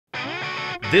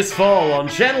This fall on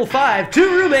Channel 5, two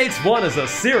roommates, one is a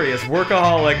serious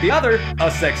workaholic, the other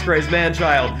a sex-crazed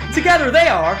man-child. Together they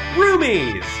are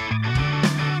roomies!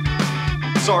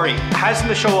 Sorry, hasn't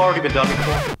the show already been done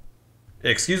before?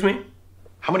 Excuse me?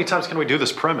 How many times can we do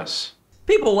this premise?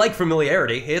 People like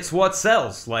familiarity. It's what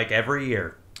sells, like every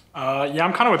year. Yeah,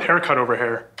 I'm kind of with haircut over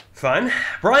here. Fine.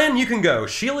 Brian, you can go.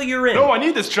 Sheila, you're in. No, I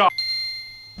need this job.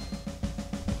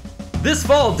 This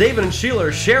fall, David and Sheila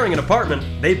are sharing an apartment.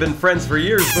 They've been friends for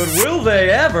years, but will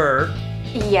they ever?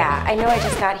 Yeah, I know I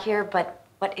just got here, but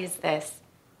what is this?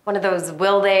 One of those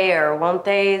will they or won't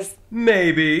theys?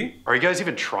 Maybe. Are you guys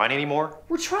even trying anymore?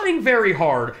 We're trying very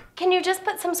hard. Can you just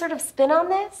put some sort of spin on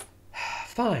this?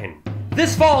 Fine.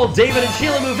 This fall, David and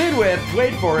Sheila move in with,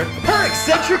 wait for it, her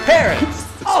eccentric parents.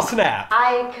 Oh snap.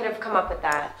 I could have come up with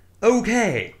that.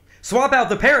 Okay. Swap out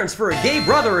the parents for a gay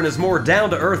brother and his more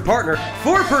down-to-earth partner.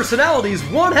 4 personalities,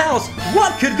 1 house.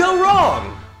 What could go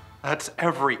wrong? That's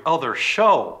every other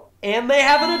show. And they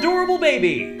have an adorable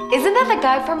baby. Isn't that the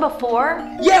guy from before?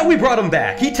 Yeah, we brought him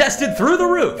back. He tested through the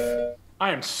roof.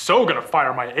 I am so gonna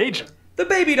fire my agent. The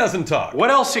baby doesn't talk. What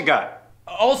else you got?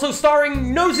 Also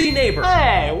starring Nosy Neighbor.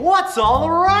 Hey, what's all the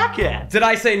racket? Did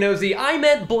I say nosy? I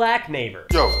meant Black Neighbor.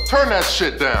 Yo, turn that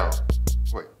shit down.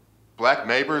 Wait, Black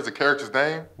Neighbor is the character's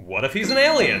name? What if he's an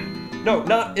alien? No,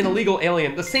 not an illegal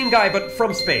alien. The same guy, but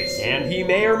from space. And he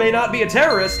may or may not be a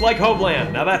terrorist like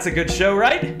Homeland. Now that's a good show,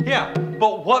 right? Yeah,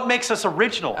 but what makes us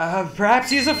original? Perhaps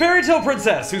he's a fairy tale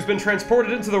princess who's been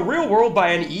transported into the real world by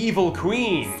an evil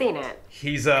queen. Seen it.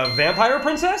 He's a vampire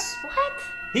princess? What?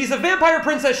 He's a vampire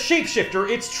princess shapeshifter.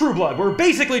 It's True Blood. We're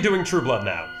basically doing True Blood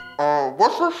now.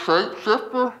 What's a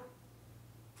shapeshifter?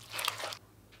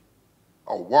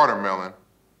 A watermelon.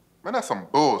 Man, that's some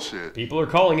bullshit. People are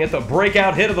calling it the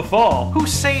breakout hit of the fall.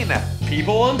 Who's saying that?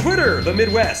 People on Twitter, the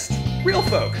Midwest. Real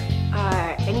folk.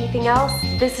 Anything else?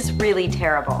 This is really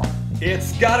terrible.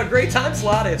 It's got a great time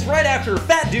slot. It's right after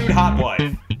Fat Dude, Hot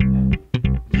Wife.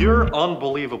 You're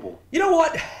unbelievable. You know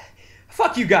what?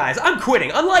 Fuck you guys, I'm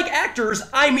quitting. Unlike actors,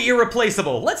 I'm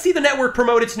irreplaceable. Let's see the network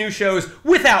promote its new shows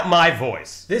without my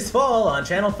voice. This fall on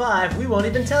Channel 5, we won't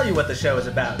even tell you what the show is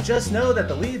about. Just know that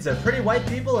the leads are pretty white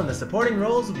people and the supporting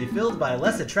roles will be filled by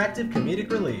less attractive comedic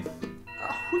relief.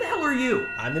 Who the hell are you?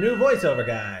 I'm the new voiceover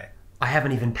guy. I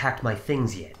haven't even packed my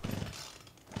things yet.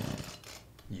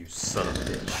 You son of a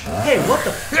bitch. Hey, what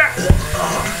the f-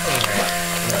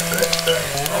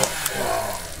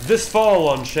 This fall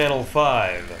on Channel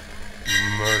 5.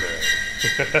 Murder.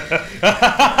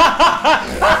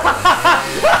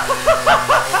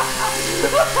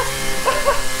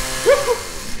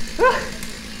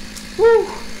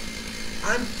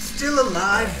 I'm still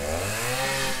alive.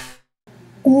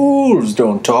 Wolves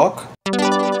don't talk.